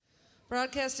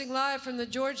Broadcasting live from the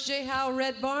George J. Howe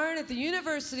Red Barn at the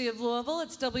University of Louisville,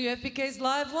 it's WFPK's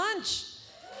Live Lunch.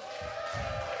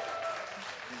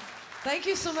 Thank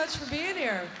you so much for being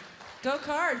here. Go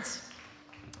Cards.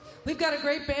 We've got a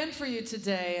great band for you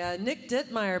today, Nick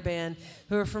Dittmeier Band,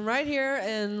 who are from right here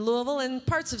in Louisville and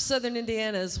parts of southern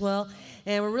Indiana as well.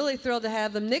 And we're really thrilled to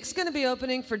have them. Nick's going to be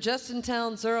opening for Justin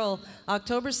Townes Earl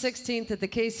October 16th at the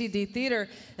KCD Theater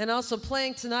and also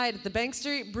playing tonight at the Bank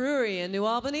Street Brewery in New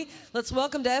Albany. Let's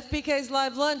welcome to FPK's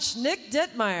Live Lunch, Nick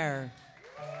Dittmeier.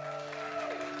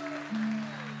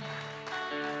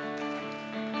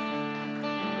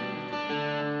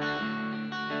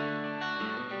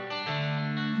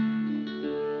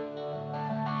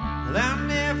 Well, I'll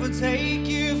never take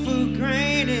you for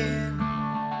granted.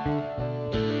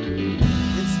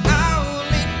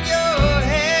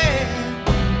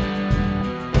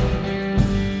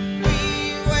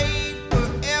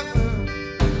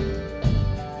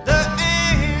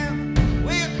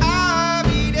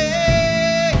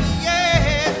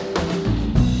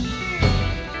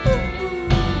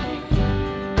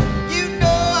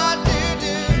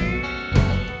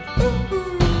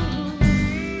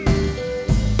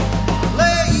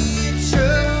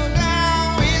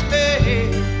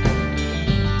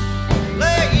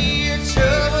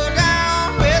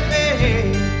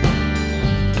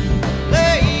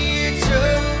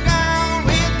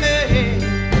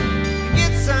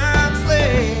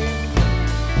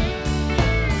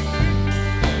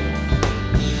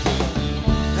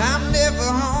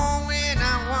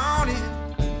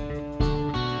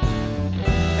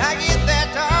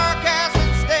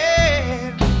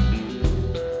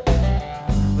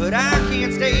 But I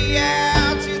can't stay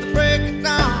out till the break of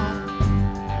dawn.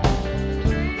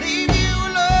 Leave you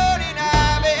alone and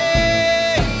I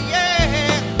beg,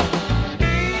 yeah.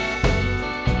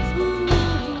 Ooh,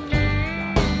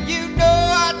 you know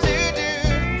what to do.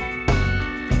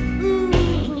 Ooh.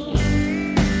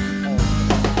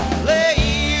 Lay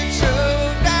your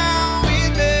shoulder down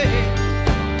with me.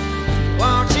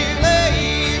 Won't you lay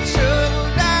your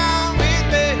shoulder down with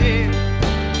me?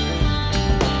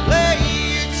 Lay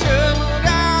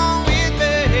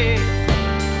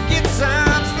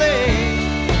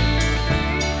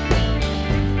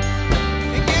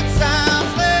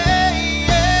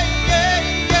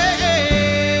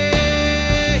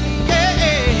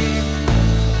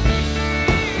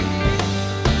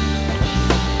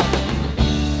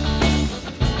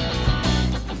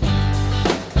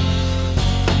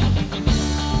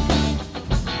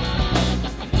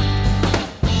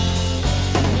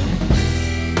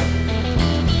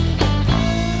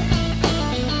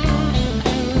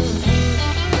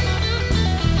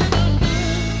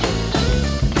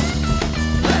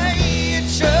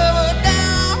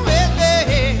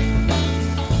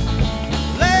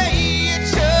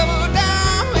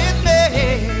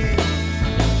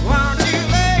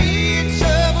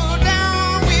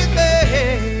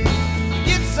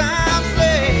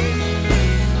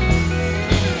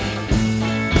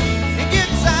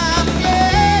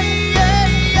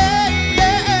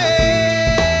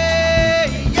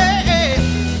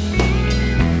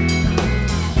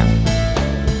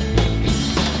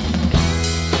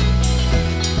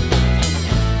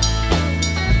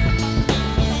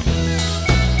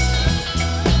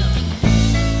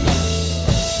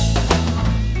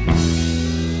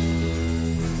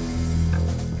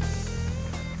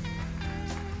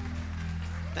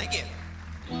Thank you.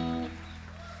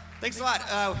 Thanks a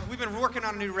lot. We've been working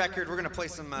on a new record. We're going to play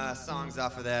some songs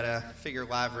off of that. Figure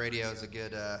live radio is a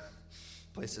good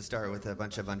place to start with a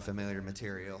bunch of unfamiliar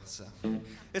material. So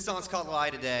this song's called Lie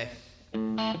Today.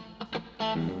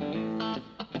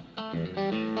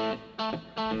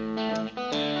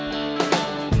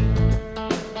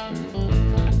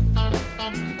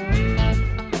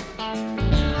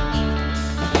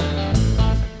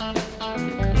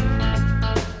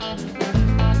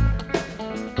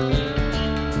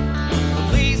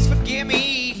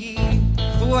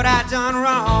 What I done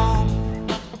wrong.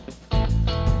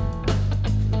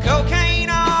 Cocaine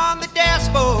on the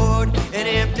dashboard, an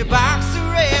empty box of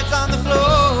Reds on the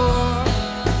floor.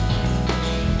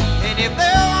 And if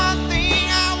there's one thing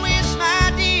I wish,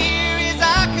 my dear, is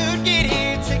I could get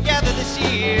it together this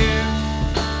year.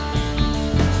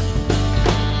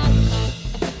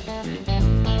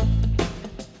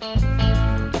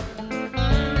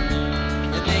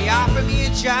 And they offered me a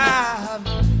job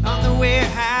on the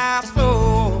warehouse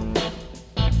floor.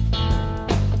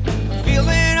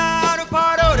 Filling auto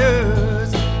part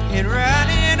orders and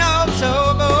running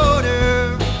auto motors.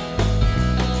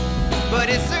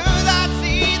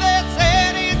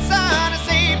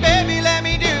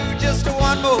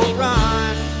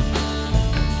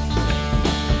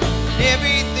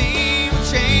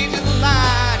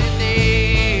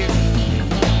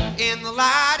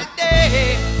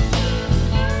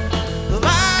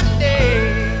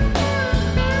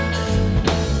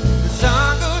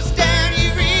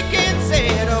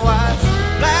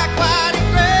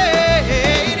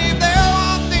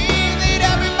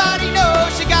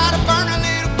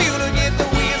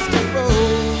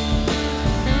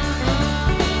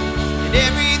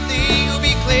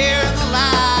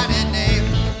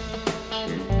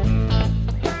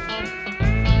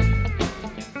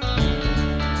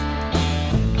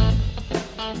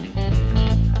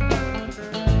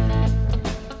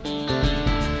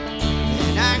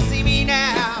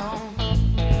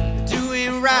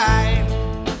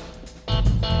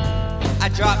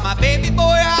 Drop my baby boy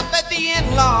off at the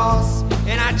in-laws,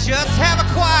 and I just have a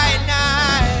quiet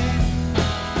night.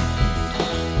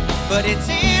 But at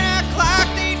 10 o'clock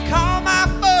they'd call my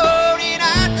phone, and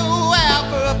I'd go out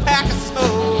for a pack of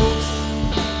smokes.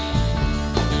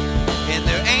 And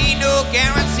there ain't no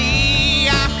guarantee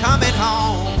I'm coming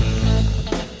home.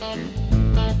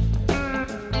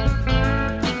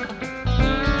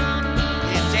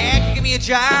 And Dad could give me a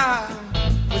job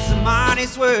with some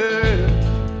honest work.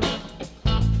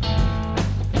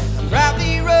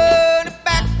 Probably run a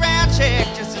background check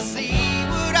just to see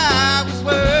what I was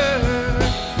worth.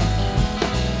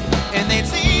 And they'd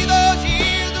see those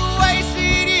years of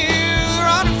wasted you,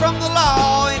 running from the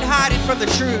law and hiding from the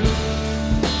truth.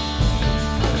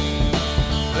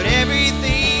 But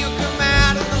everything will come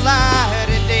out in the light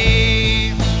of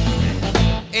day.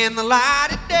 In the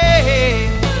light of day.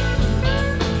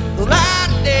 The light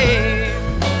of day.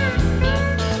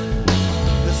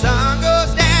 The sun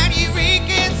goes down, you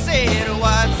reconsider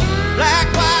what's black,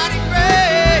 white, and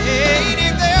gray. And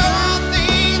if there are one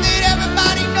thing that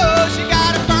everybody knows, you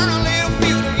gotta burn a little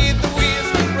fuel to get the wheels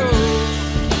to roll.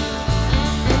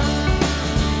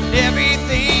 And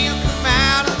everything will come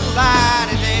out of the light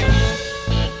of day.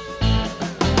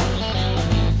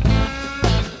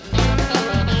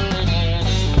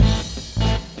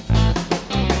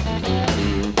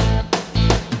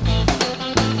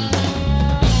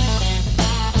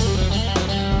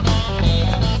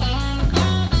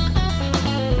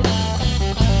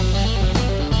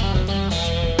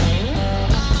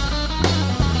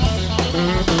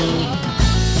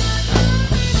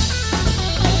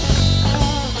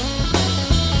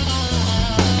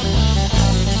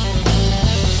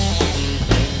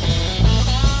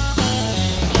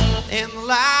 In the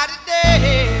light of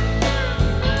day,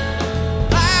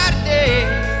 light of day.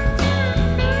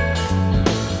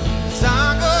 The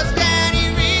sun goes down, you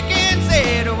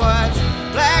reconsider what's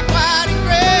black, white, and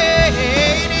gray.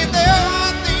 And if there are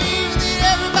one thing that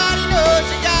everybody knows,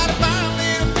 you gotta burn a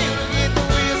little fuel to get the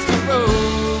wheels to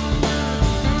roll.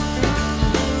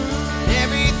 And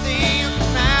everything will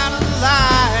come out of the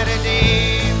light of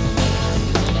day.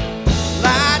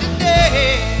 Light of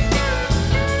day.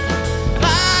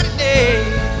 Light of day.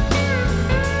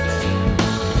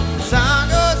 The sun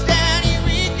goes down, you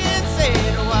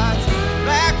reconsider what's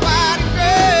black, white, and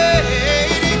gray.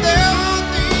 And if there are one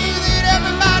thing that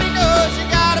everybody knows, you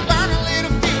gotta burn a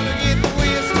little fuel to get the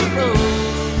wheels to roll.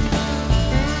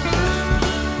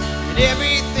 And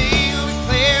everything will be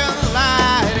clear in the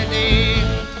light of day.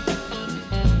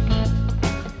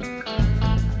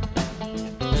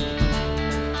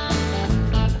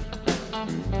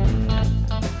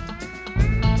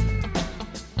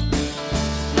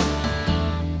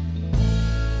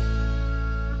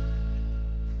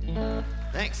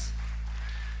 Thanks.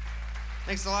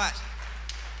 Thanks a lot.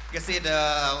 I guess they had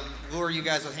to lure you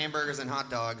guys with hamburgers and hot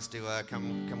dogs to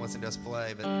come listen to us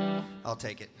play, but I'll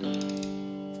take it.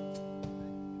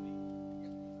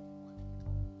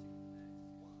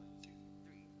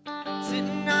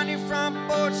 Sitting on your front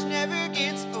porch never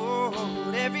gets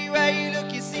old. Everywhere you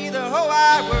look, you see the whole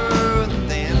wide world and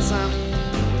then some.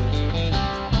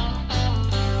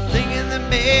 Thinking that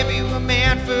maybe we're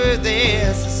meant for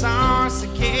this. A song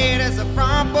cicadas, a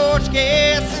front porch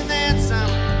kiss, and then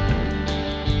some.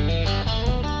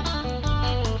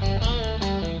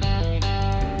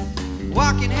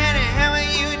 Walking hand in hand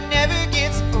with you, it never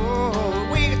gets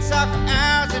old. We could talk for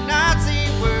hours and not say a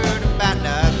word about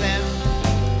nothing.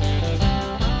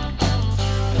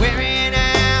 Wearing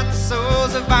out the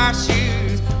soles of our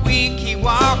shoes. We keep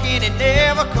walking and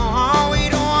never come home. We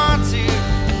don't want to.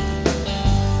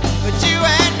 But you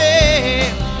and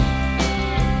me,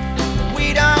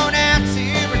 we don't have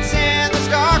to pretend there's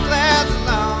dark clouds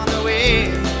along the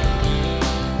way.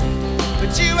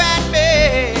 But you and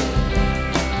me,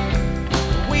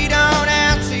 we don't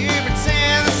have to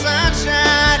pretend the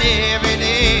sunshine every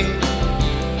day.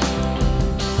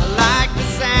 I like the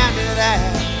sound of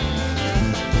that.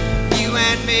 You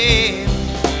and me,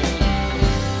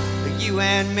 you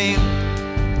and me.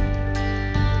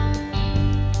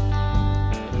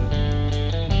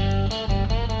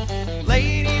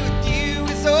 Lady, with you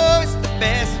is always the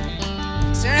best.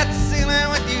 Staring at the ceiling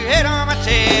with your head on my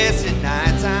chest at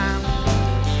nighttime.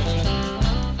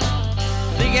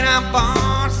 Thinking I'm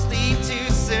falling asleep too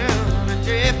soon. I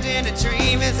drift in a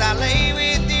dream as I lay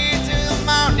with you till the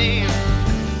morning.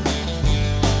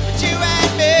 But you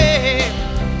and me,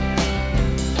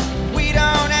 we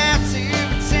don't have to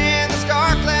pretend there's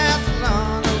dark clouds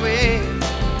along the way.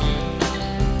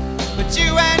 But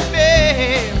you and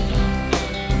me,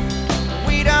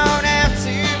 we don't have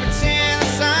to pretend the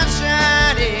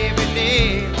sunshine every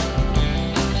day.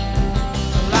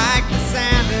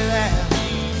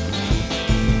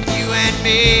 and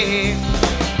me,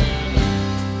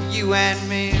 you and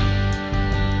me.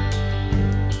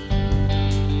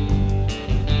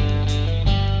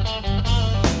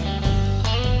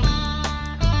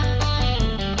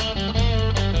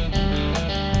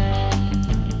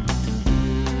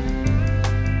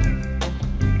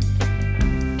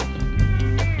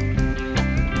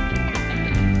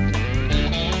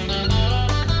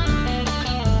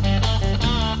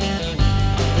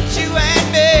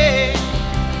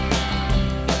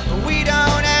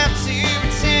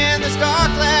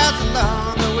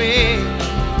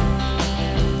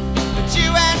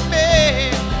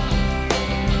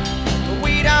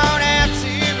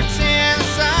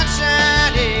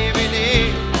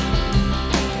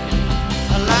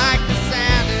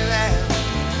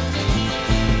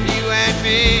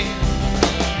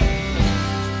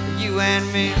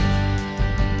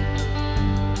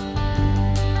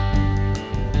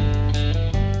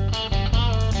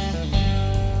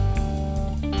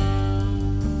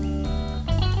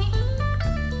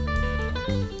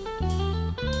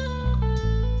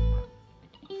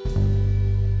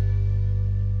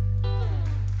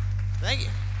 Thank you.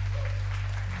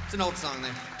 It's an old song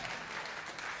there.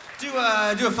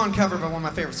 Do a fun cover by one of my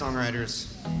favorite songwriters.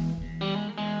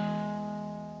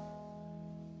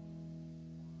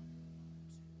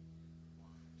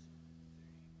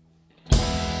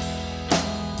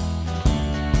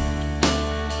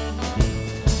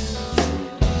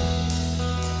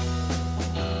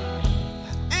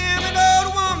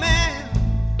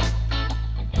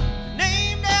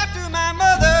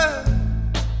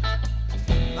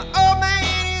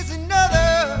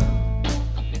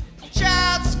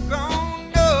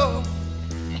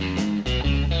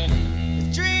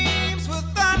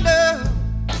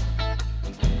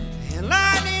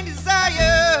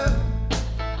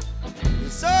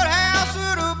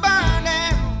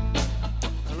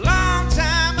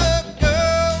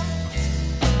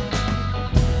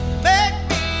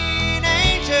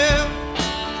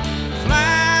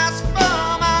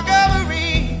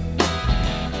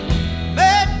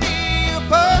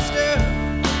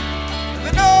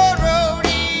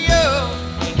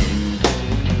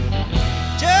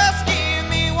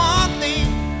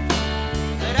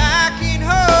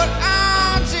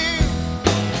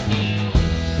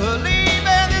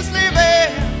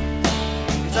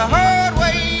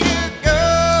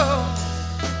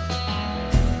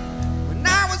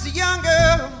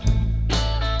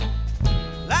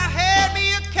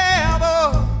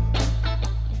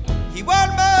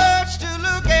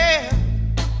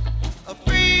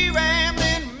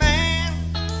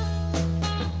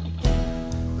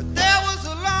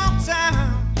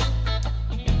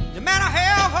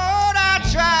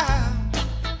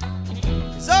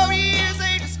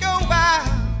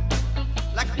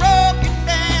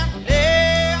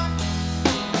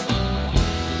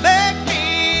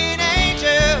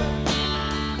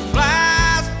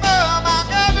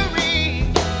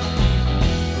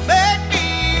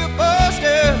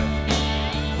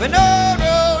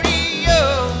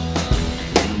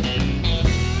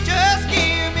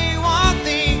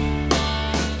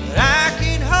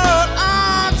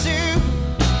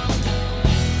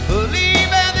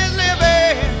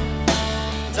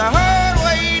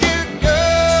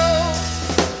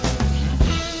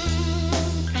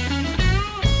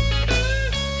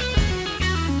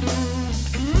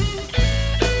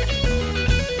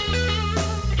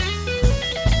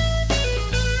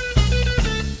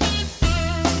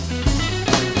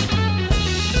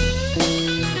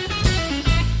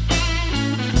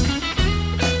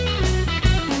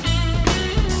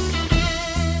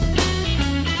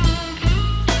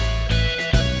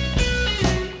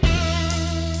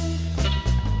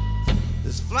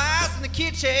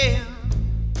 Kitchen,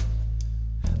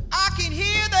 I can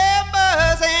hear them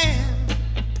buzzing.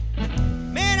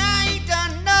 Man, I ain't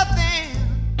done nothing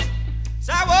since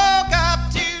I woke up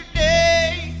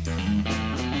today.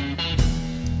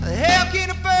 The hell can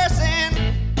a person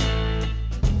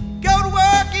go to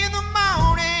work in the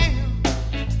morning,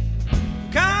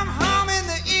 come home in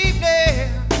the evening,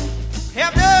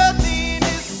 have nothing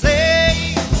to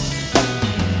say?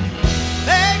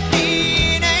 Make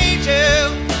me an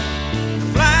angel.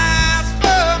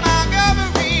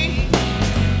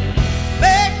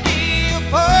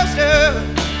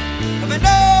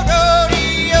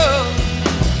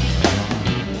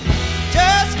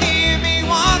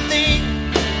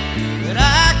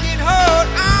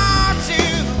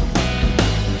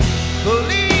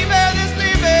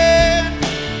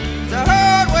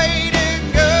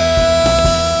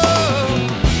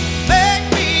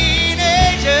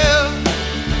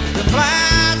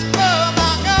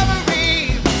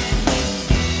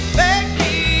 Make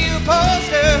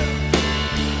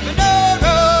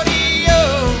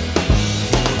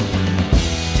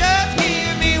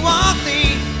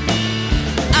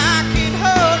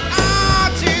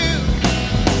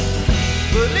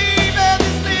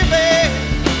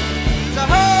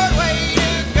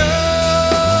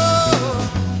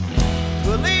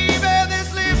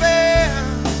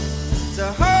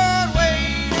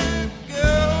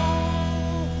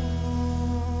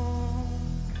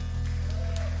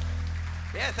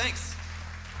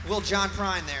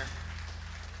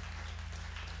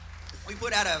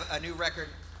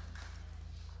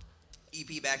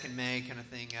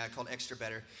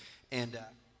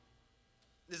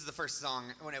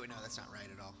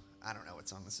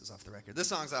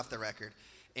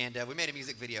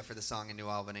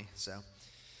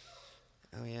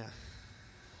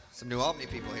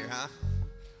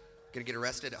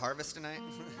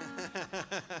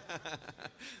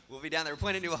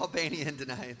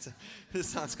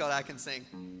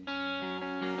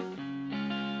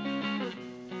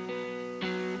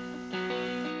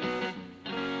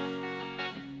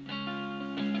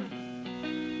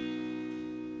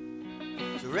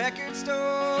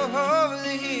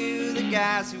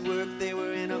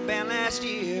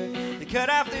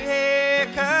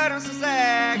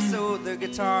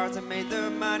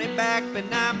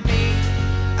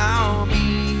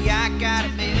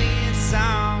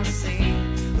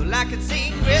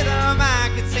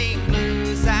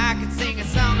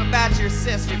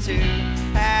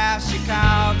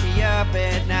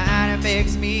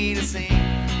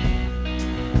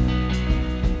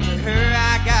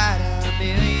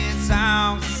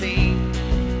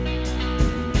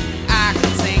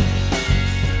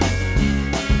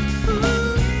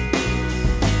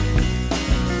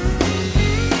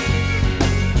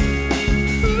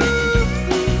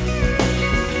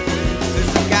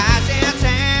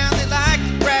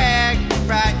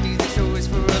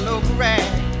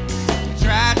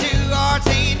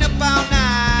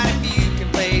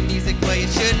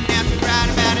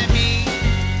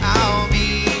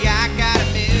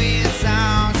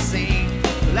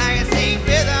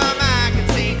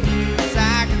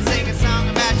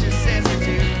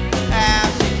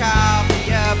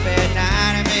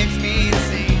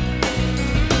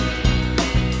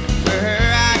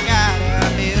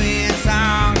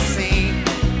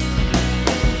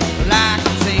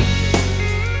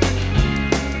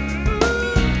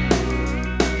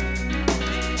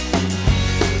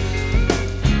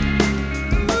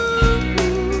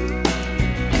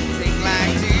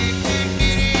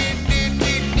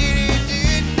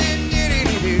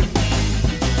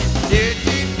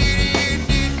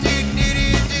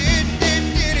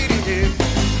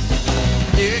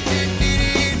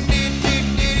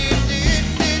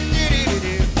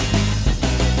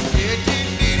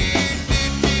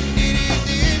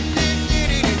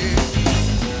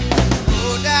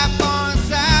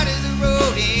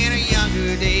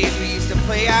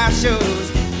Play our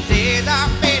shows. Days are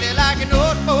faded like an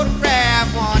old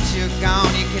photograph. Once you're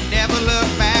gone, you can never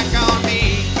look back on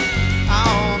me.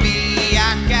 On me,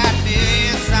 I got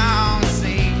million songs to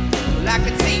sing. Well, I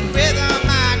could sing rhythm,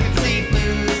 I could sing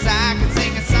blues, I could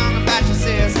sing a song about your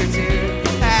sister too.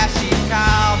 How she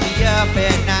called me up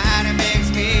at night and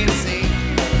begs me to sing.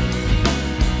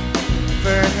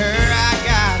 For her, I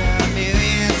got a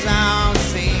million songs to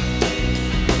sing.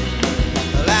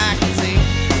 Well, I can sing.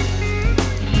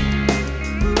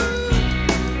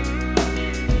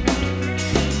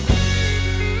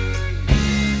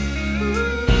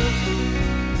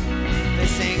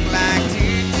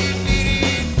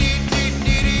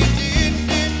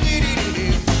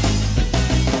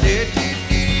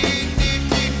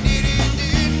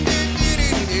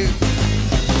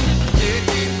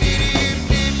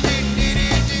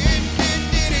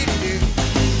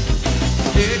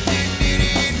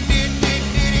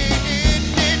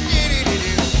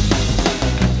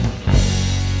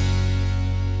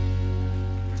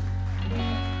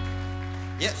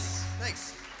 Yes,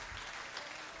 thanks.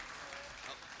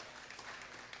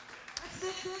 That's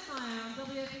Dittmeier on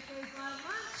WFPK's Live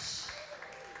Lunch.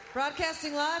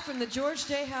 Broadcasting live from the George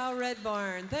J. Howe Red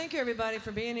Barn. Thank you, everybody,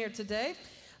 for being here today.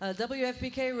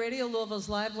 WFPK Radio Louisville's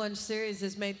Live Lunch series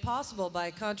is made possible by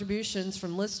contributions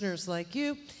from listeners like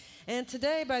you, and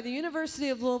today by the University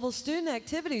of Louisville Student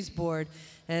Activities Board,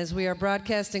 as we are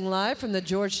broadcasting live from the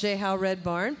George J. Howe Red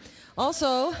Barn.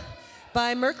 Also,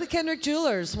 by Merkley Kendrick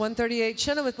Jewelers, 138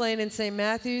 Chenoweth Lane in St.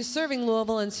 Matthews, serving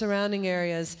Louisville and surrounding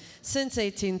areas since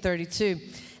 1832.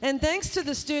 And thanks to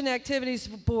the Student Activities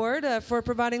Board for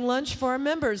providing lunch for our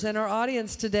members and our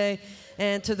audience today,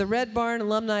 and to the Red Barn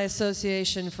Alumni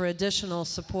Association for additional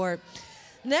support.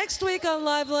 Next week on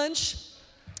Live Lunch,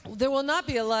 there will not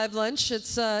be a live lunch.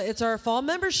 It's our fall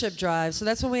membership drive. So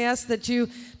that's when we ask that you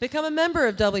become a member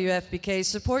of WFPK,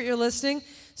 support your listening,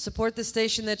 support the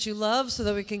station that you love so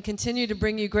that we can continue to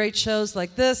bring you great shows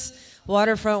like this,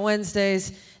 Waterfront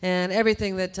Wednesdays, and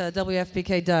everything that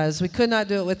WFPK does. We could not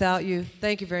do it without you.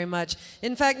 Thank you very much.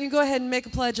 In fact, you can go ahead and make a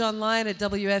pledge online at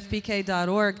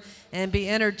WFPK.org and be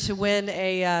entered to win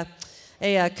a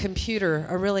a computer,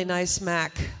 a really nice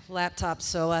Mac laptop.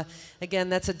 So again,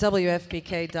 that's at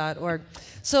WFPK.org.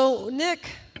 So Nick,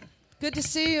 good to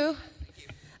see you.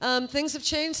 Things have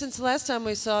changed since the last time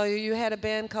we saw you. You had a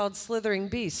band called Slithering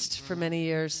Beast for many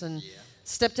years and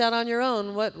stepped out on your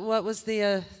own. What was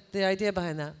the idea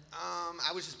behind that?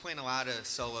 I was just playing a lot of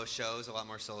solo shows, a lot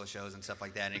more solo shows and stuff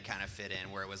like that, and it kind of fit in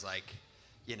where it was like,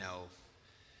 it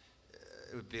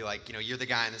would be like, you're the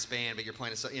guy in this band, but you're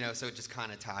playing so it just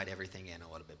kind of tied everything in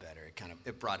a little bit better.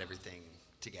 It brought everything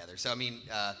together. So,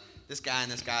 this guy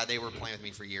and this guy, they were playing with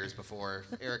me for years before.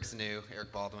 Eric's new,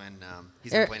 Eric Baldwin.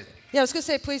 He's been playing. Yeah, I was going to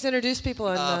say, please introduce people.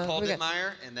 Paul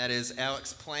Dittmeier, and that is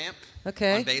Alex Plamp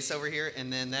on bass over here,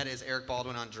 and then that is Eric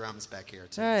Baldwin on drums back here,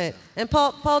 too. All right. So. And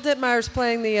Paul Dittmeier's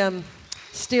playing the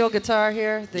steel guitar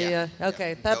here.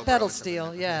 Pedal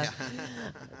steel, yeah.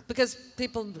 Because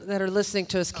people that are listening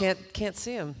to us can't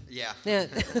see him. Yeah.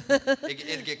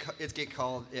 It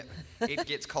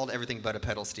gets called everything but a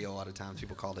pedal steel a lot of times.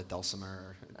 People call it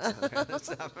dulcimer.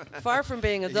 Far from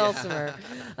being a dulcimer.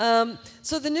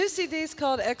 So the new CD is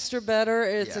called Extra Better.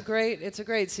 It's a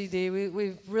great CD.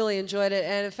 We've really enjoyed it,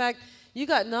 and in fact, you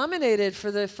got nominated for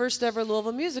the first ever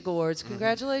Louisville Music Awards.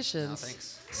 Congratulations! Oh,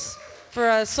 thanks. For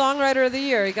a Songwriter of the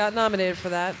Year, he got nominated for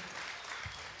that.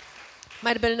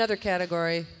 Might have been another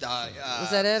category.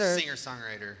 Was that it? Or?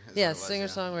 Singer-songwriter. Yes,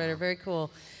 singer-songwriter. Very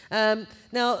cool.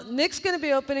 Now, Nick's going to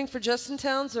be opening for Justin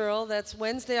Townes Earle. That's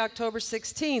Wednesday, October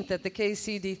 16th at the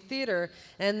KCD Theater.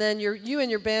 And then you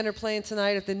and your band are playing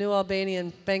tonight at the New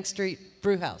Albanian Bank Street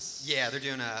Brew House. Yeah, they're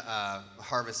doing a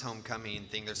Harvest Homecoming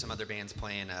thing. There's some other bands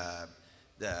playing.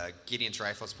 The Gideon's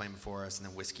Rifles playing before us, and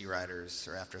then Whiskey Riders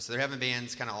are after us. So they're having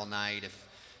bands kind of all night. If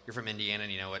you're from Indiana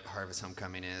and you know what Harvest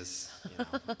Homecoming is,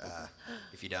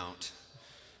 if you don't,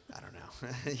 I don't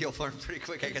know. You'll learn pretty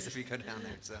quick, I guess, if you go down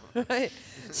there. So. Right.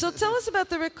 So tell us about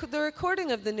the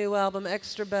recording of the new album,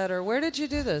 Extra Better. Where did you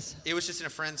do this? It was just in a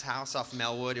friend's house off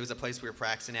Melwood. It was a place we were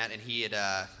practicing at, and he had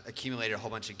accumulated a whole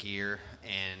bunch of gear,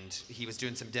 and he was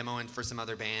doing some demoing for some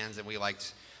other bands, and we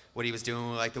liked what he was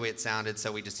doing. We liked the way it sounded,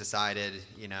 so we just decided,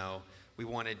 we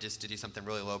wanted just to do something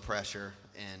really low pressure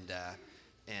and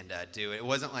do it. It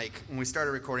wasn't like, when we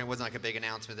started recording, it wasn't like a big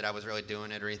announcement that I was really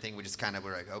doing it or anything. We just kind of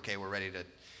were like, okay, we're ready to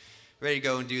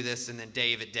go and do this. And then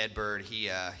Dave at Deadbird,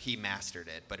 he mastered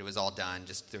it, but it was all done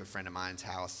just through a friend of mine's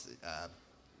house,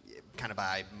 kind of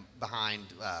behind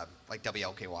like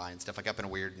WLKY and stuff, like up in a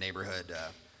weird neighborhood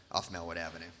off Melwood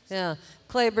Avenue. Yeah.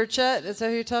 Clay Burchett, is that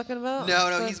who you're talking about?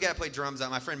 No, he's got to play drums on.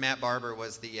 My friend Matt Barber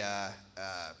was the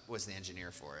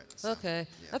engineer for it. So, okay.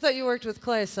 Yeah. I thought you worked with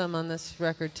Clay some on this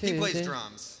record, too. He plays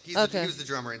drums. He was the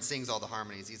drummer and sings all the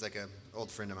harmonies. He's like an old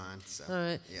friend of mine. So. All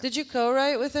right. Yeah. Did you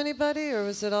co-write with anybody, or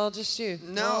was it all just you?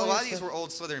 No, a lot of these were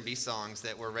old Slithering Beast songs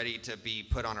that were ready to be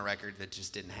put on a record that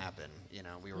just didn't happen.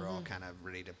 We were all kind of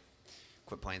ready to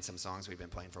quit playing some songs we've been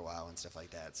playing for a while and stuff like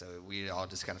that. So we all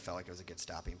just kind of felt like it was a good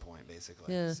stopping point,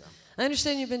 basically. Yeah. So. I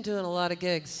understand you've been doing a lot of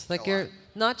gigs. Like you're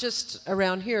not just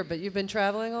around here, but you've been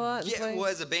traveling a lot? Yeah, well,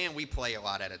 as a band, we play a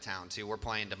lot out of town, too. We're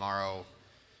playing tomorrow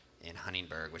in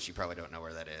Huntingburg, which you probably don't know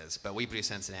where that is. But we do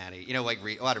Cincinnati, a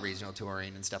lot of regional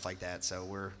touring and stuff like that. So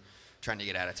we're trying to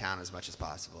get out of town as much as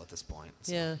possible at this point.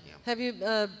 So, yeah. Have you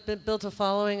built a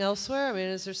following elsewhere? I mean,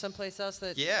 is there someplace else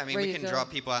that... Yeah, we can draw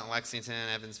people out in Lexington,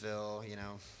 Evansville,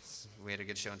 We had a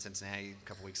good show in Cincinnati a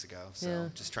couple weeks ago,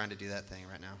 so just trying to do that thing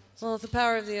right now. So. Well, it's the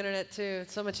power of the internet, too.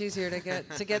 It's so much easier to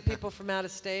get people from out of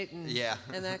state and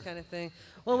that kind of thing.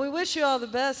 Well, we wish you all the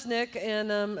best, Nick, and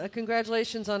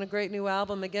congratulations on a great new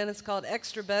album. Again, it's called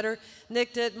Extra Better.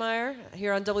 Nick Dittmeier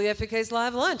here on WFPK's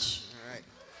Live Lunch. All right.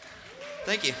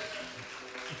 Thank you.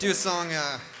 Do a song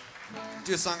off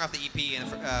the EP,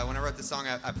 and when I wrote the song,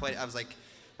 I played. I was like,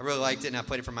 I really liked it, and I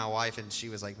played it for my wife, and she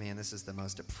was like, "Man, this is the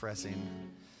most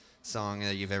depressing song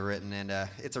that you've ever written," and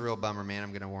it's a real bummer, man.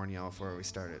 I'm gonna warn y'all before we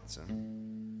start it. So.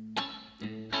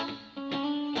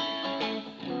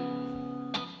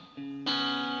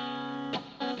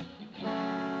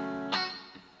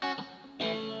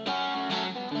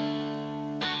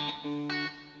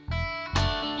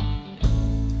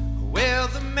 Well,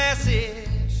 the message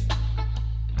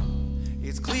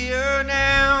is clear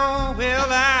now. Well,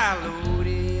 I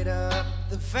loaded up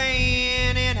the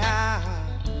fan and I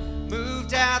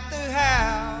moved out the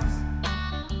house.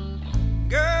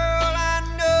 Girl, I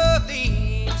know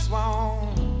things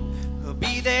won't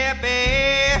be that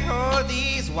bad. Oh,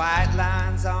 these white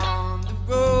lines on the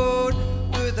road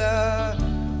were the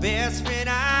best friend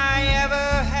I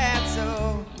ever had.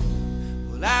 So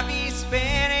will I be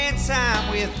spending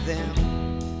time with them?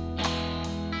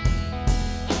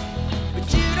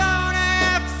 But you don't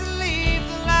have to leave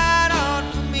the light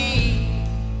on for me.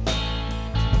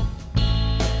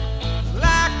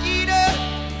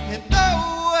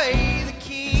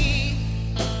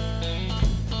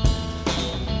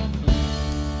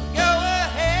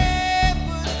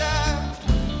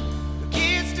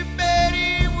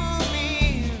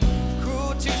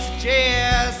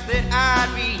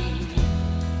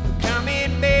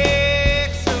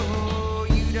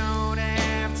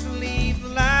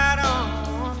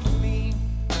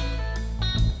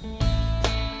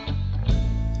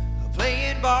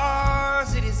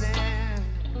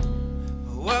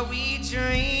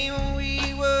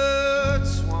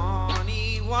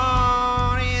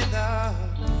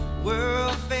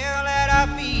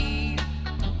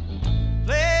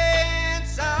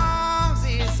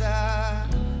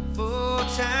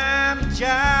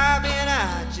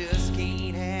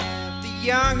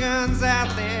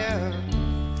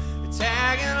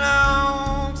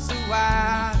 along, so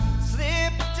I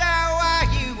slipped out while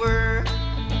you were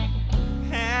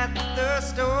at the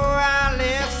store. I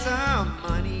left some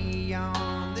money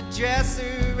on the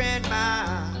dresser and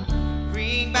my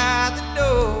ring by the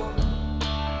door.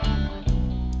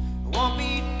 I won't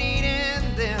be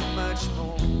needing them much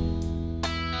more.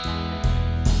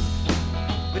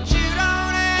 But you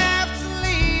don't have to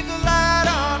leave the light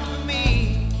on for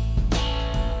me.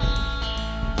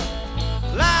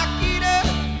 Lock it up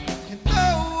and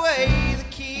throw away the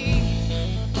key.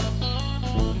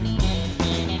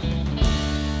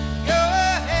 Go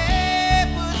ahead,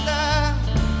 put the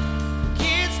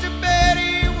kids to bed.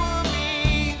 It would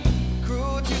be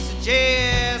cruel to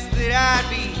suggest that I'd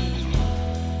be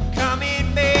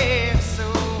coming back, so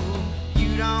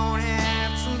you don't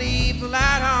have to leave the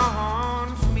light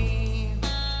on for me.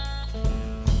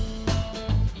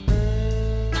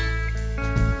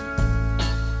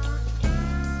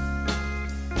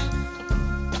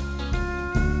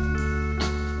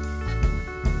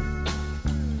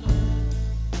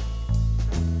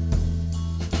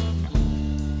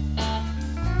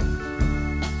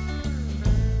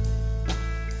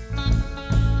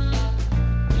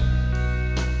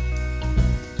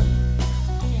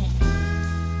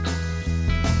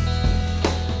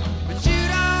 But you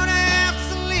don't have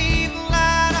to leave the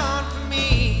light on for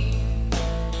me.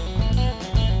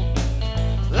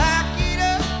 Lock it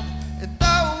up and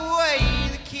throw away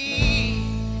the key.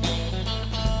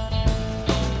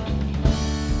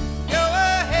 Go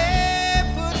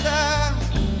ahead, put the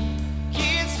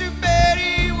kids to bed.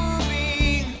 It would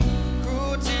be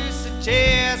cruel to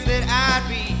suggest that I'd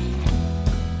be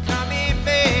coming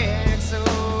back, so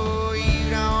you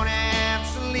don't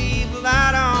have to leave the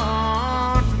light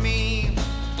on for me.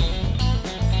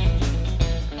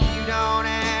 You don't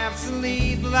have to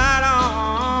leave the light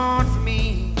on for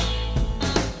me.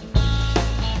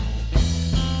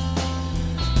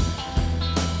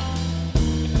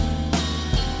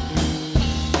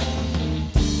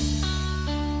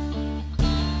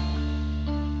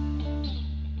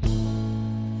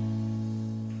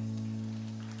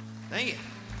 Thank you.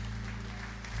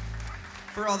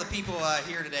 For all the people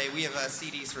here today, we have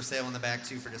CDs for sale in the back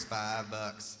too for just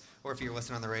 $5. Or if you're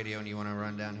listening on the radio and you want to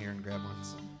run down here and grab one.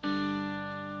 So.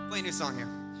 Play a new song here.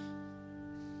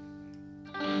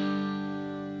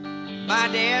 My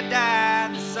dad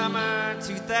died in the summer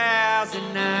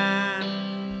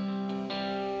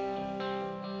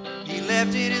 2009. He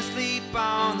left in his sleep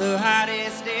on the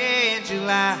hottest day in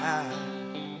July.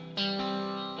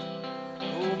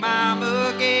 Oh,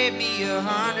 mama gave me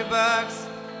 $100.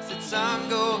 Said, son,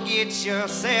 go get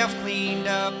yourself cleaned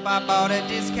up. I bought a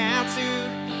discount suit,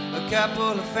 a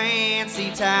couple of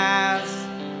fancy ties.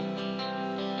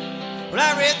 When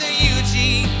I read the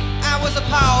eulogy, I was a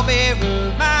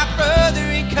pallbearer. My brother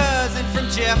and cousin from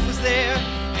Jeff was there,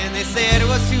 and they said it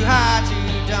was too high to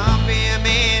dump him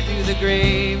into the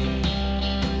grave.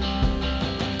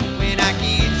 When I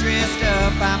get dressed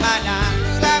up, I might not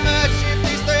rule that much if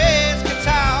these threads could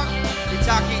talk. They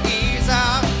talk your ears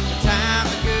off. When times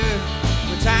are good,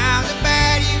 when times are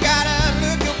bad, you gotta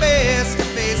look your best to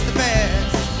face the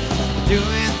best.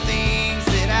 Doing things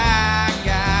that I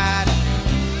gotta do.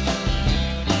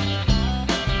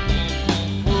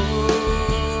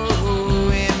 Ooh,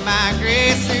 in my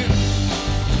gray suit.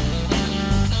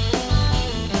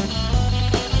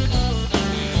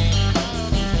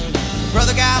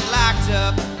 Brother got locked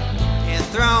up and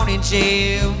thrown in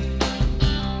jail.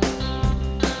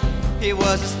 It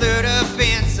was his third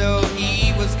offense, so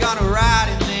he was gonna rot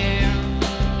in there.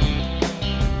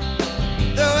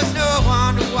 There was no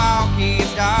one to walk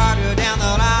his daughter down the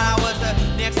line. I was the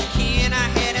next of kin. I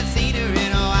hadn't seen her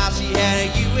in a while. She had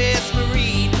a U.S.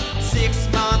 Marine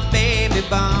 6-month baby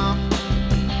bump.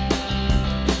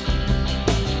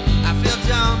 I feel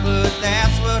dumb, but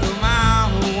that's what her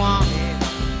mama wanted.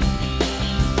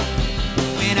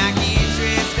 When I get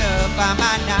dressed up, I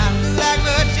might not look like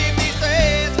much if these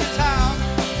threads could talk.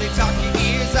 They talk your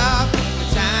ears off. When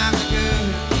times are good,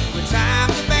 when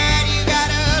times are bad, you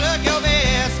gotta look your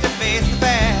best to face the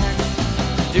facts.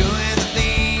 Doing the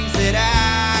things that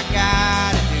I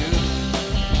gotta do.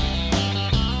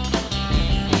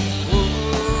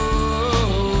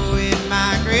 Ooh, in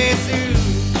my gray suit.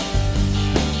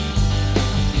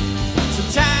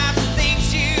 Sometimes the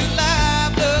things you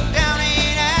love look down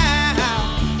and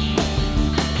out.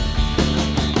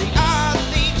 They are the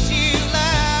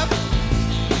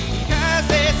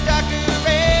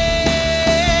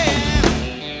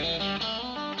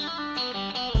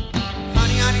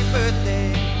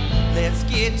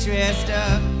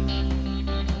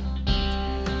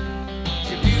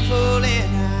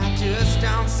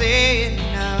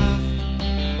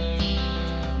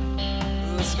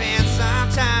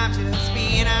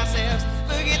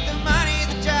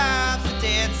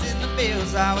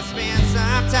wanna spend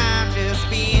some time just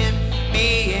being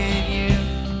me and you.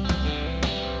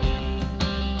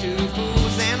 Two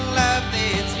fools in love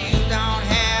that you don't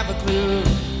have a clue.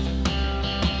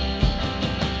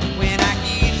 When I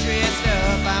get dressed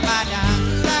up, I might not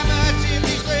like much if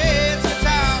these friends will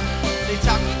talk. They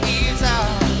talk your ears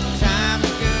off. Times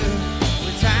are good,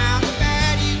 when times are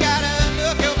bad, you gotta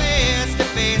look your best to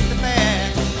face the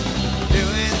facts.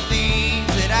 Doing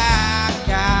things that I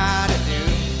gotta do.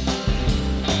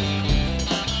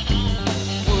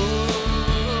 Whoa,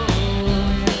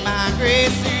 in my gray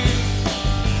suit.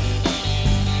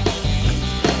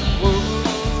 Whoa,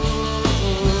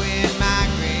 in my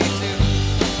gray suit.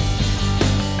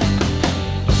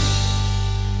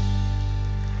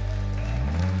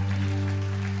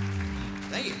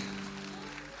 Thank you.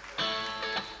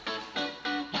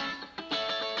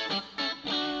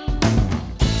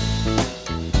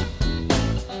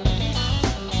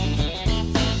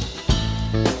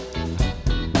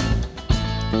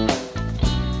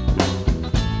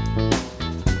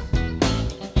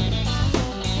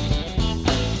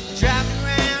 Driving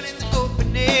around in the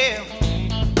open air,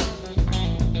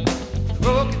 the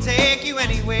road can take you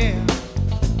anywhere,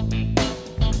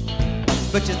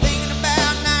 but you're thinking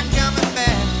about not coming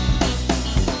back.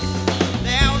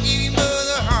 That will give your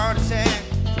mother a heart attack.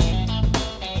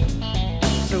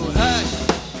 So hush,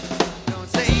 don't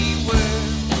say a word.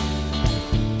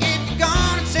 If you're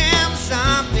gonna tell me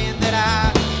something that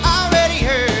I already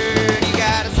heard, you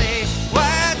gotta say,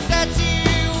 what's that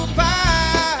you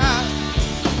about?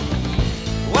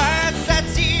 What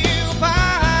sets you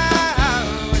apart?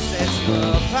 What sets you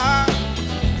apart?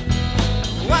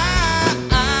 Why?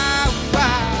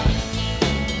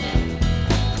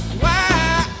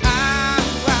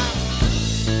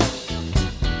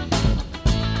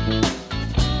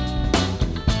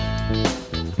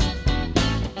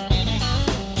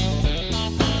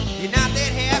 You're not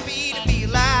that happy to be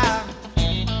alive.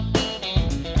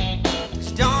 'Cause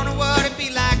you don't know what it'd be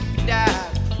like if you died.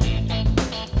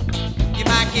 You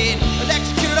might get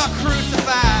electrocuted or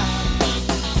crucified,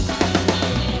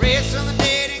 raised from the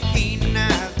dead and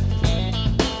canonized.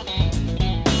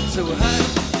 So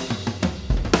hush,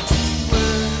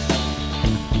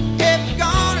 if you're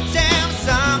gonna tell me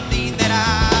something that I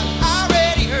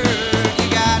already heard, you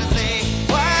gotta say,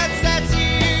 what sets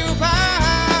you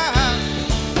apart?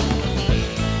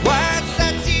 What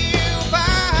sets you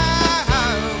apart?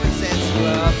 What sets you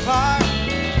apart?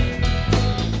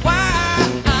 Why?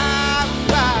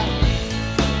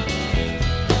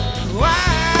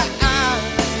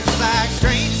 It's like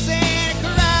strangers in a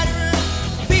karate room.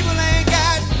 People ain't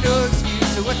got no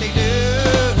excuse for what they do.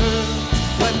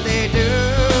 What they do.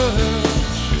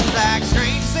 It's like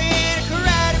strangers in a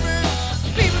karate room.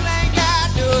 People ain't got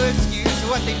no excuse for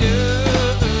what they do.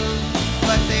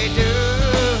 What they do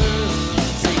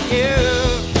to you.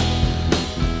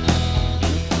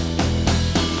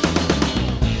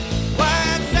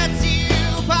 What sets you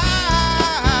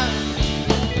apart?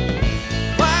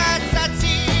 What sets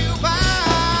you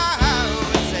apart?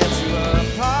 What sets you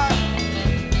apart?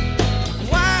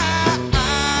 Why?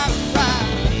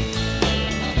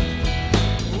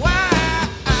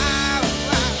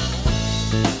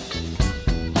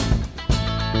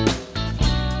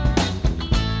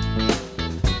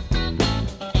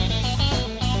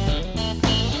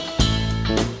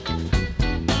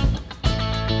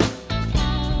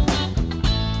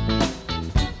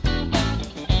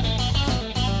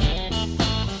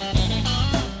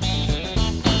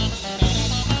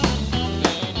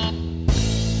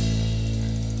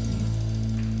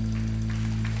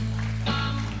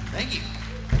 Thank you.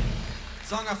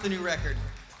 Song off the new record.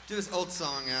 Do this old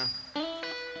song.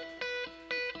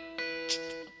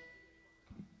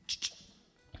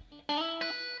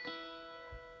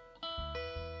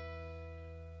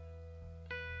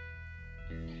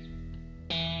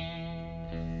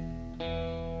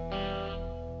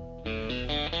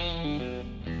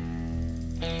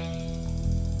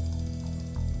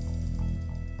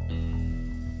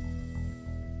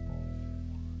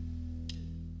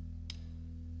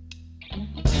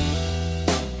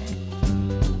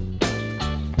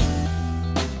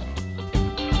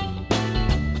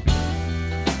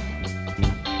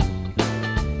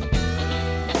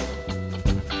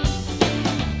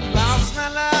 Lost my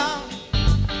love,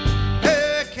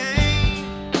 hurricane.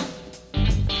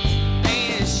 Ain't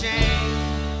it a shame?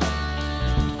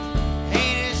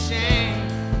 Ain't it a shame?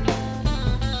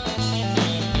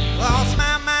 Lost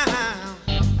my mind,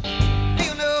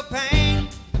 feel no pain.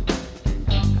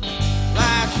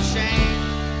 Life's a shame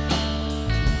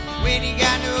when you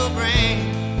got no brain.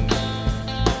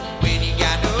 When you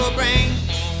got no brain.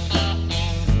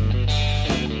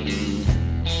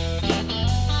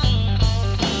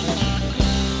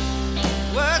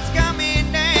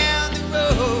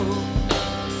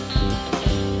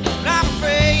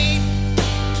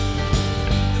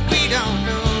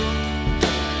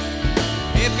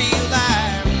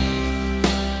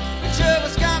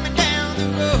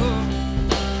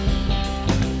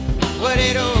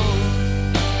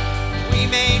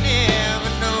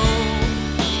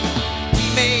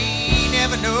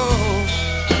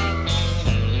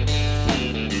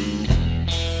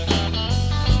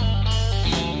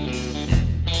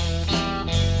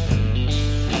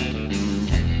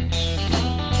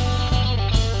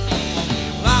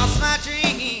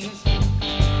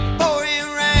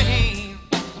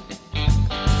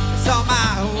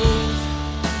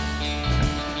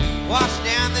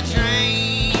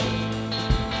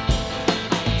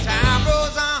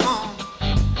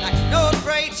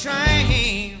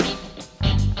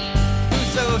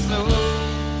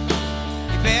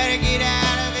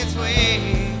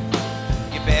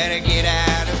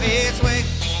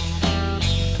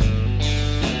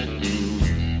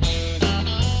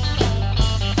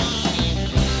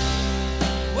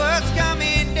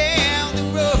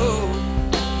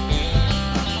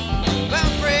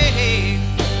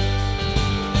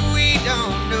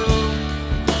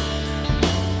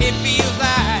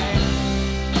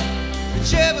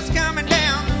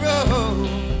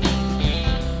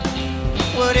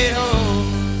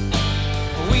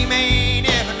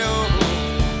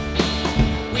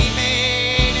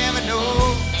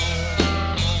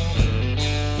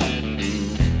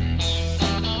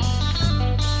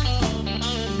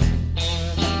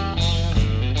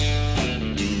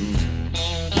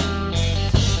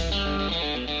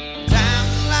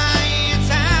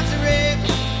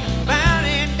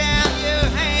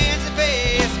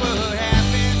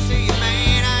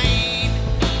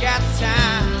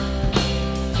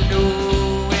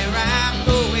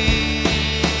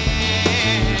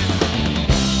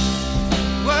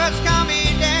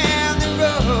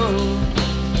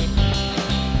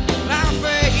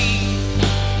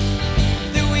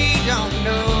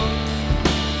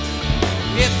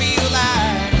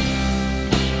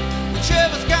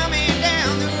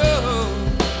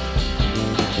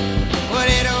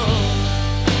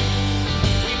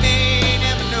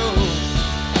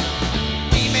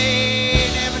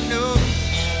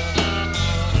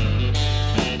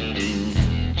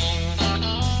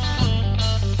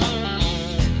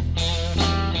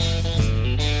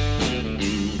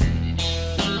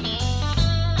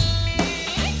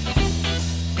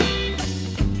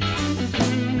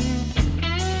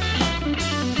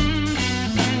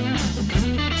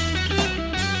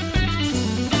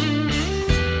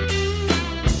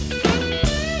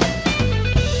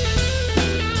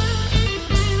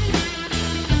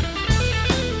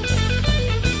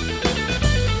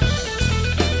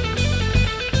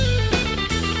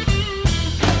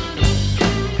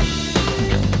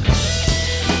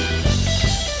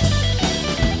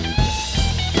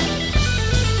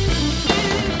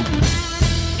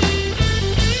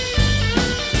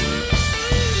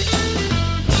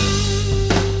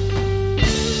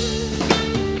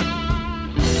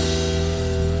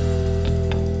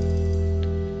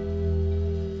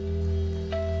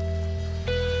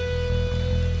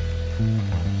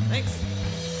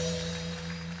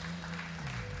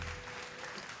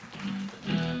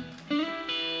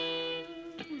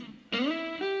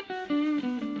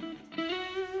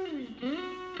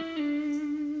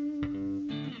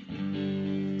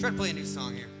 Try to play a new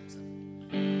song here.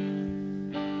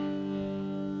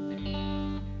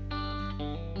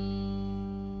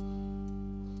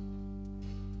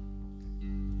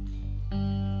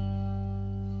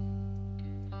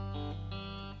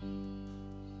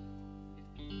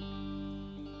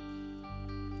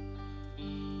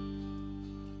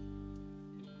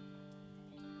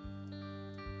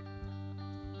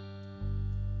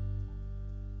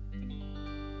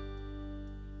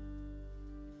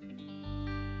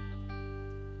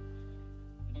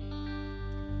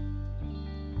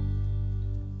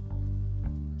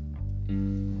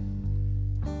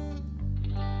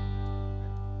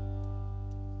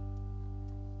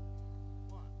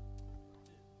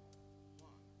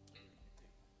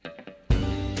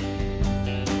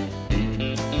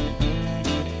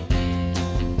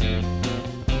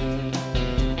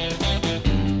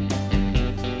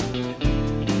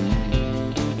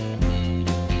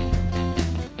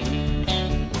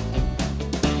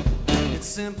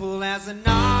 Simple as a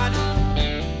nod,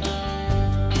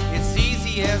 it's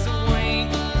easy as a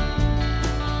wink.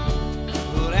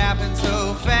 What happened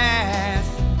so fast?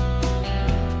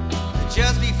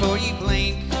 Just before you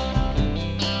blink,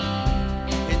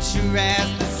 it's sure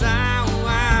as the sound,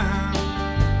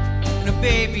 a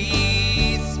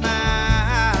baby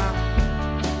smile.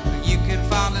 You can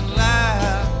fall in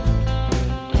love,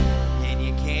 and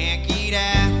you can't get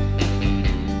out.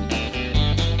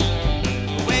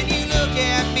 Look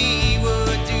at me,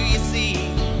 what do you see?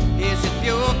 Is it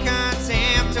pure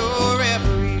contempt or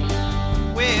reverie?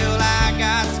 Well, I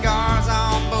got scars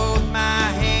on both my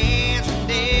hands from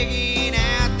digging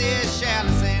out this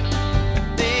shallow sand.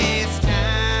 This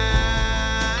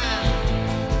time,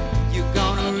 you're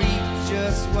gonna reap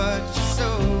just what you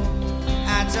sow.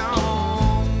 I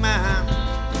don't mind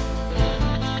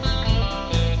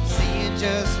seeing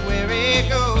just where it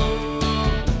goes.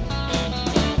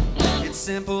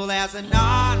 Simple as a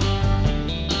nod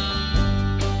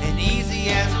and easy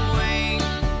as a wink.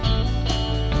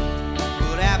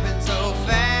 What happened so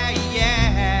fast?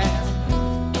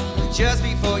 Just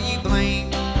before you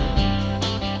blink,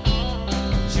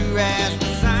 sure as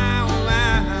the sound,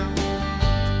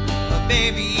 a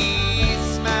baby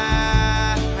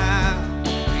smile.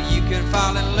 You can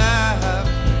fall in love,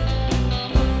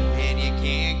 and you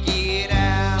can't get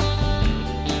out.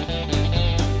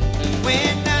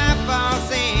 When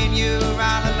and you're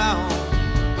all alone,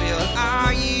 well,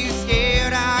 are you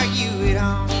scared? Are you at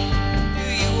home? Do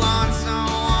you want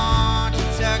someone to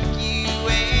tuck you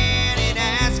in and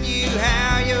ask you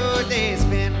how your day's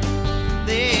been?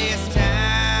 This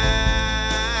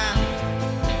time,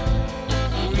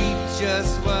 reap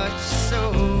just what you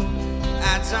sow.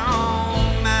 I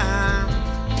don't mind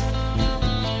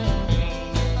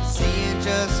seeing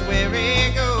just where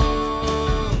it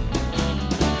goes.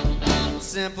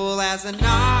 Simple as a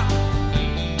knot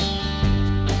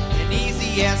and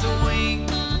easy as a wink.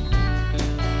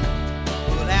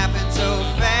 What happened so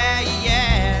fast?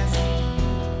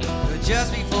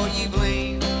 Just before you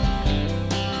blink,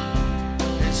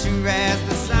 and sure as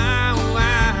the sound,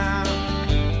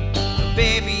 a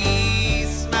baby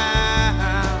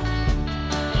smile.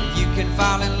 You can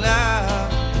fall in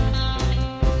love,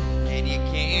 and you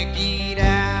can't get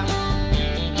out.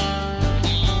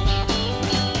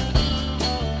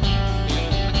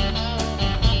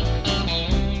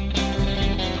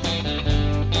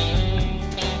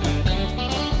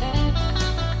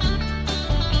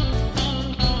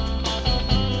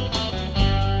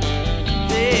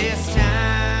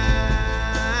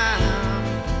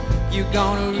 You're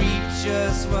gonna reap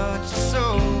just what you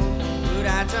sow, but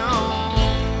I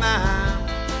don't mind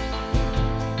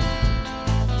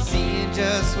seeing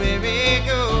just where it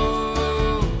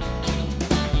goes.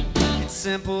 It's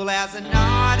simple as a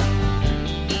nod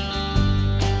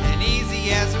and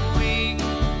easy as a wink.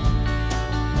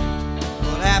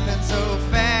 What happened so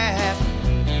fast?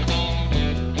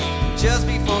 Just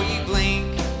before you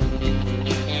blink,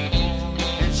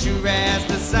 and sure as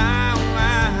the sound,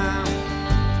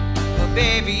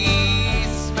 baby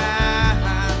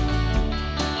smile.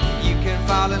 You can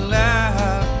fall in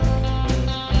love,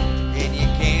 and you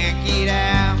can't get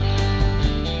out.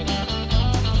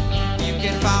 You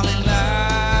can fall in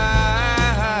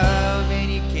love, and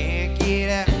you can't get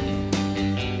out.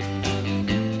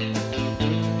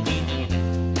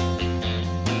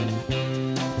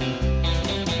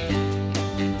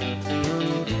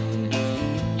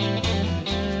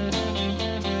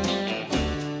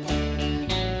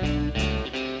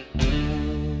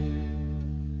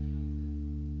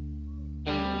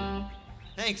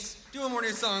 Thanks. Do one more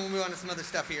new song, we'll move on to some other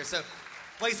stuff here. So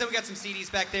Like I said, we got some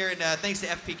CDs back there, and thanks to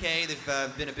FPK.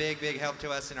 They've been a big, big help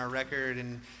to us in our record,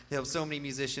 and they help so many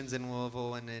musicians in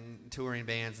Louisville and touring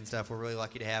bands and stuff. We're really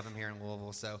lucky to have them here in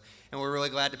Louisville, and we're really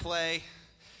glad to play.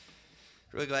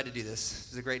 Really glad to do this.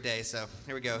 This is a great day, so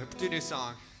here we go. Do a new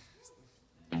song.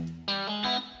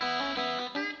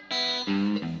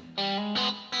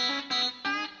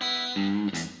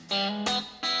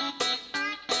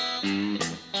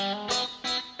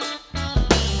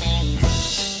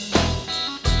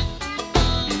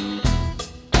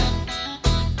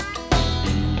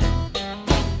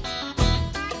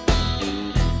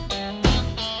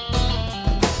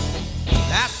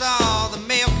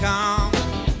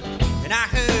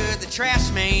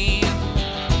 Trash man,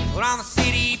 put on the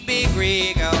city big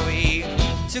rig, oh he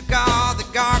took all the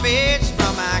garbage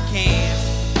from my can.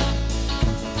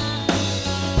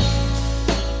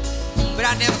 But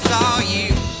I never saw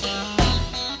you.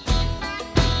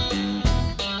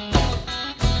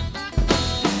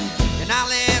 And I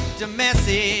left a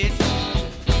message,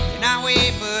 and I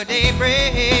wait for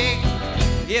daybreak.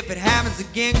 If it happens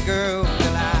again, girl,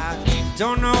 well, I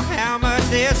don't know how much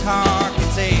this heart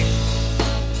can take.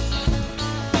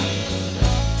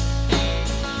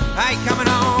 I ain't coming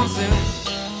home soon.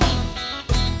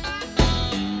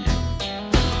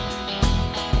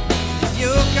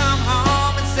 You'll come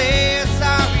home and say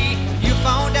sorry. You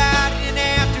phoned out in an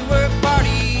after-work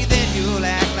party. Then you'll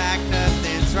act like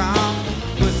nothing's wrong.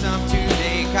 Put some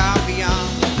two-day coffee on.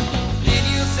 Then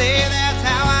you'll say that's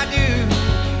how I do.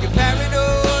 You're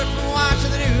paranoid from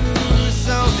watching the news.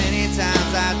 So many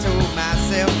times I told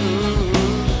myself, ooh,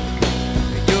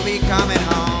 you'll be coming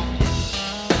home.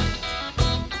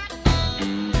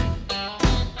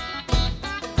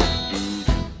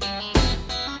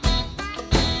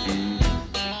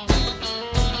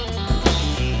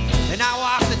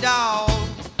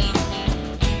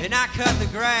 Cut the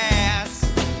grass.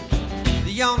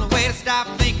 The only way to stop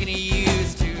thinking he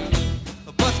used to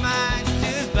bust mine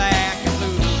is black and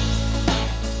blue.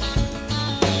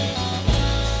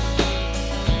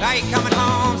 Are you coming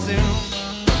home soon?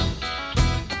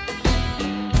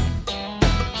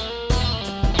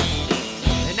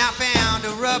 And I found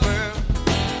a rubber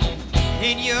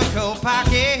in your coat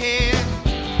pocket,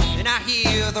 and I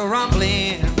hear the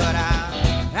rumbling, but I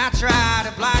try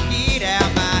to block it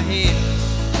out my head.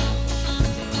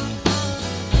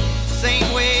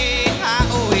 Same way I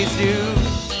always do.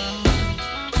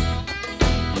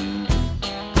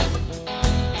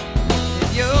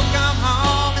 If you'll come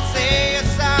home and say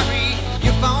sorry,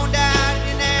 you phoned out at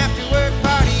an after-work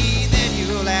party, then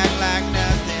you'll act like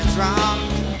nothing's wrong.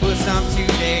 Put some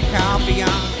two-day coffee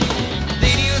on.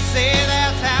 Then you'll say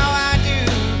that's how I do.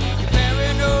 You're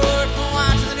paranoid from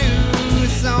watching the news.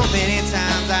 So many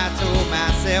times I told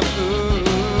myself, ooh,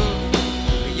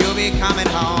 you'll be coming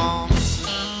home.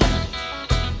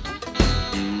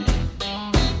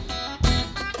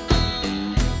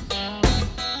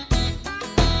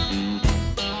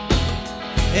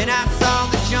 And I saw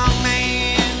the junk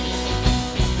man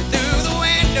through the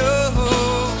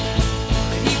window,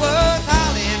 and he was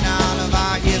hauling all of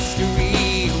our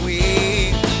history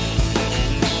away.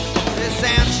 The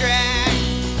soundtrack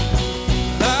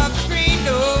of the screen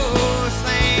door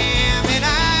slam, and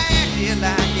I acted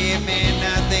like it meant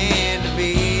nothing to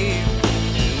me.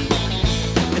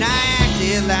 And I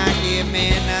acted like it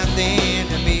meant nothing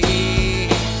to me.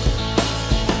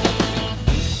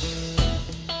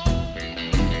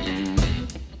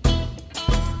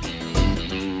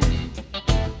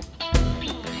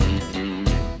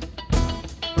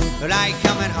 But I ain't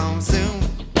coming home soon.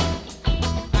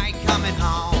 I ain't coming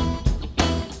home.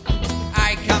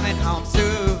 I ain't coming home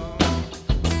soon.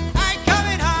 I ain't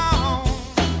coming home.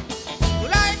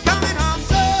 Well, I ain't coming home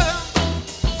soon.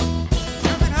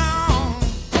 Coming home.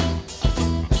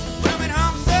 Coming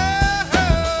home soon.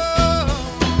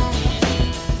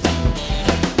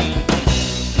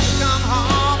 Come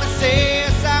home and say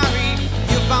sorry.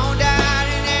 You phoned out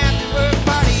an after-work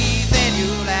party. Then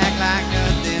you'll act like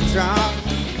nothing's wrong.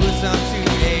 Some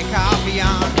two-day coffee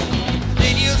on.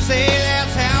 Then you'll say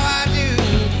that's how I do.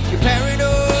 You're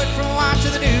paranoid from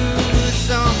watching the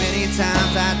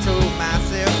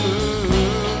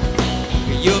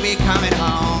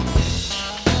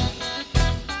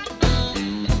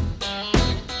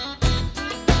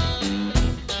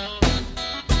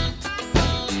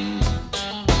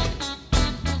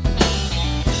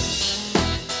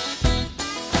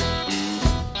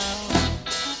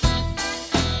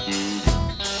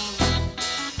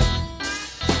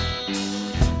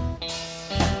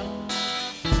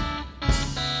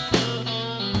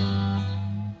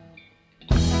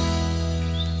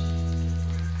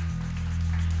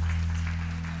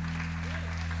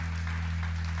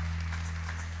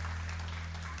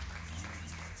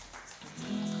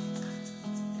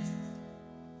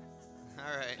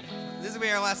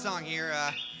gonna be our last song here.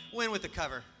 Win with the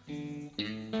cover.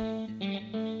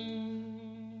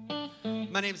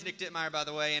 My name's Nick Dittmeier, by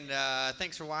the way, and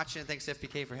thanks for watching. Thanks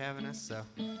FPK for having us. So,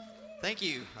 thank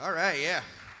you. All right, yeah.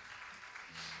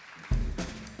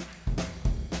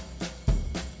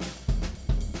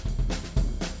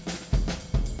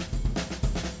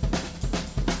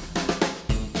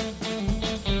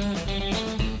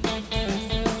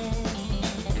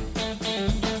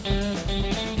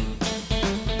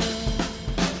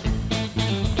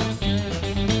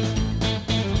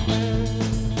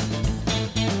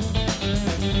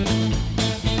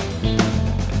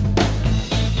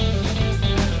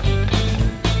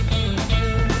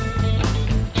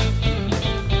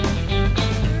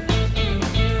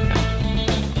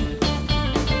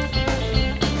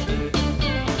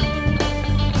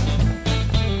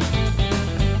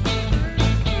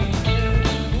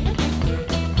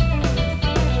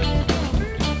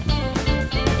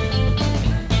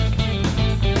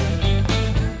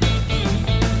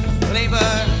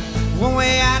 One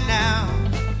way out now,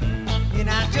 and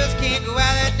I just can't go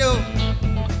out that door.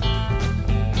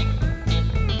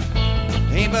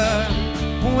 Ain't but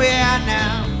one way out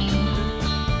now,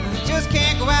 I just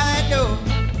can't go out that door.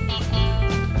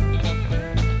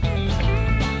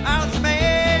 I was a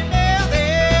man down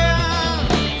there,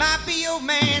 might be your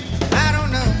man, I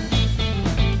don't know.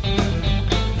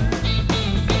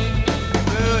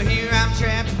 Well, here I'm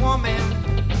trapped woman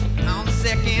on the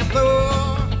second floor.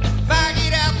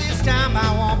 Time I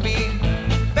won't be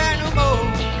back no more.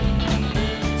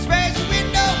 Spread your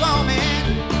window, woman,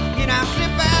 and I'll slip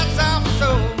out soft and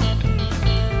soul.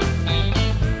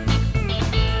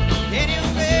 And it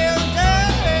will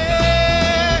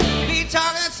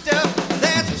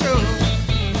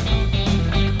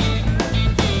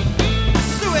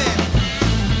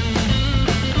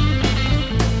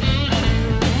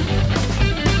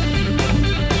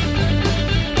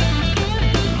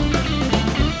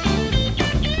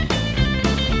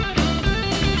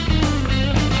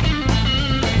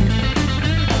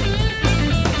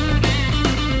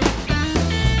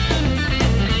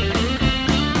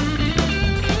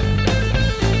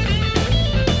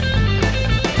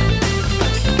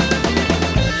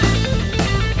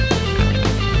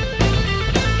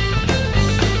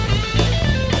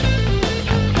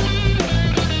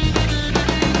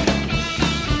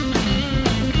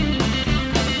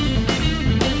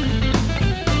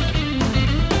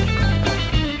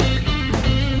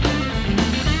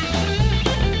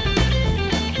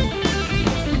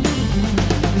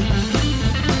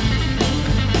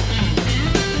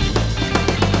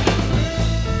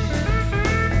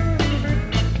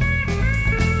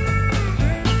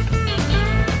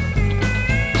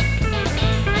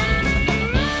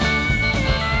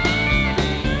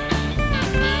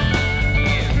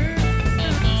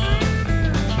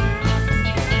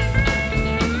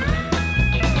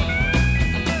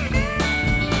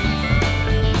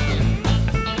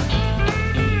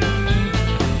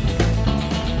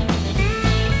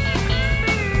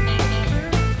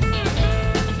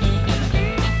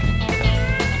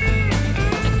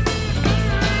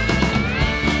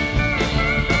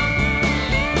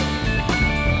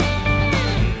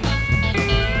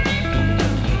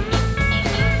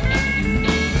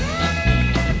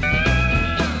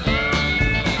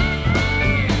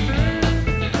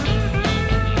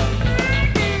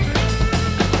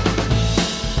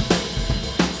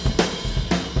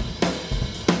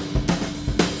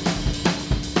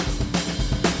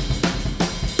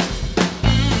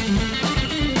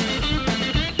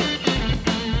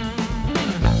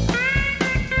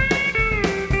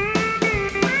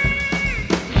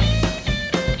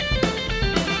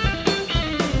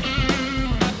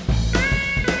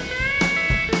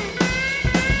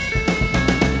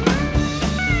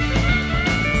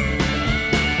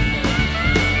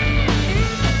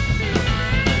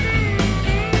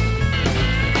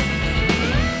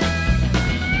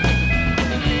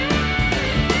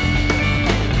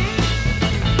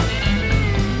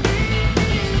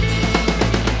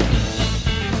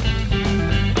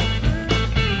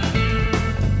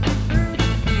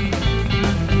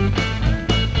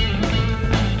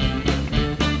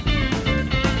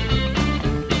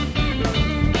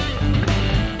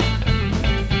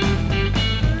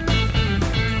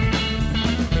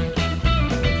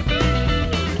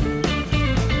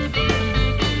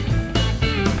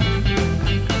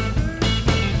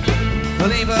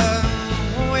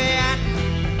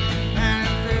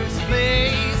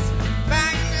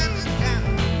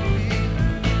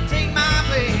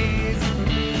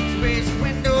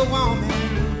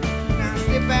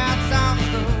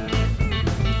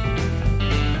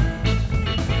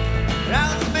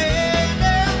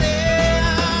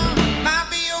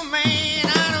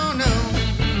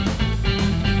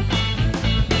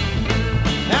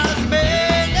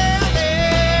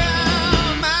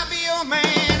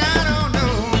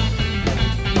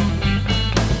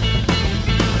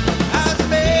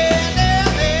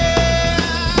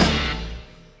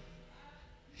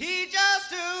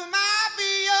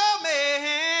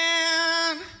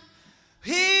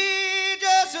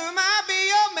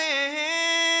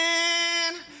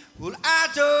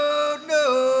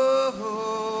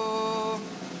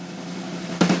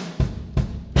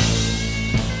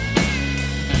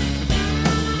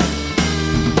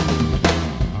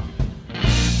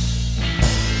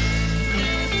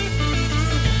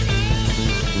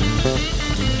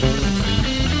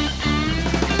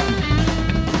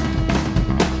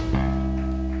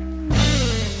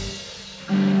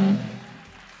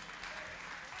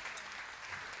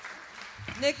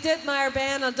Dittmeier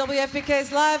Band on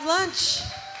WFPK's Live Lunch.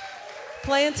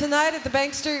 Playing tonight at the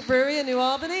Bank Street Brewery in New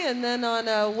Albany, and then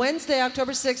on Wednesday,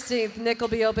 October 16th, Nick will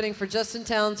be opening for Justin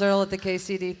Townes Earl at the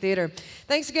KCD Theater.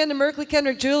 Thanks again to Merkley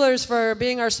Kendrick Jewelers for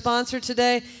being our sponsor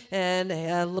today,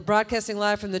 and broadcasting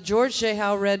live from the George J.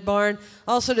 Howe Red Barn.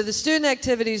 Also to the Student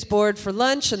Activities Board for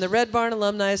lunch and the Red Barn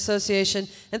Alumni Association.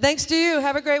 And thanks to you.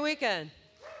 Have a great weekend.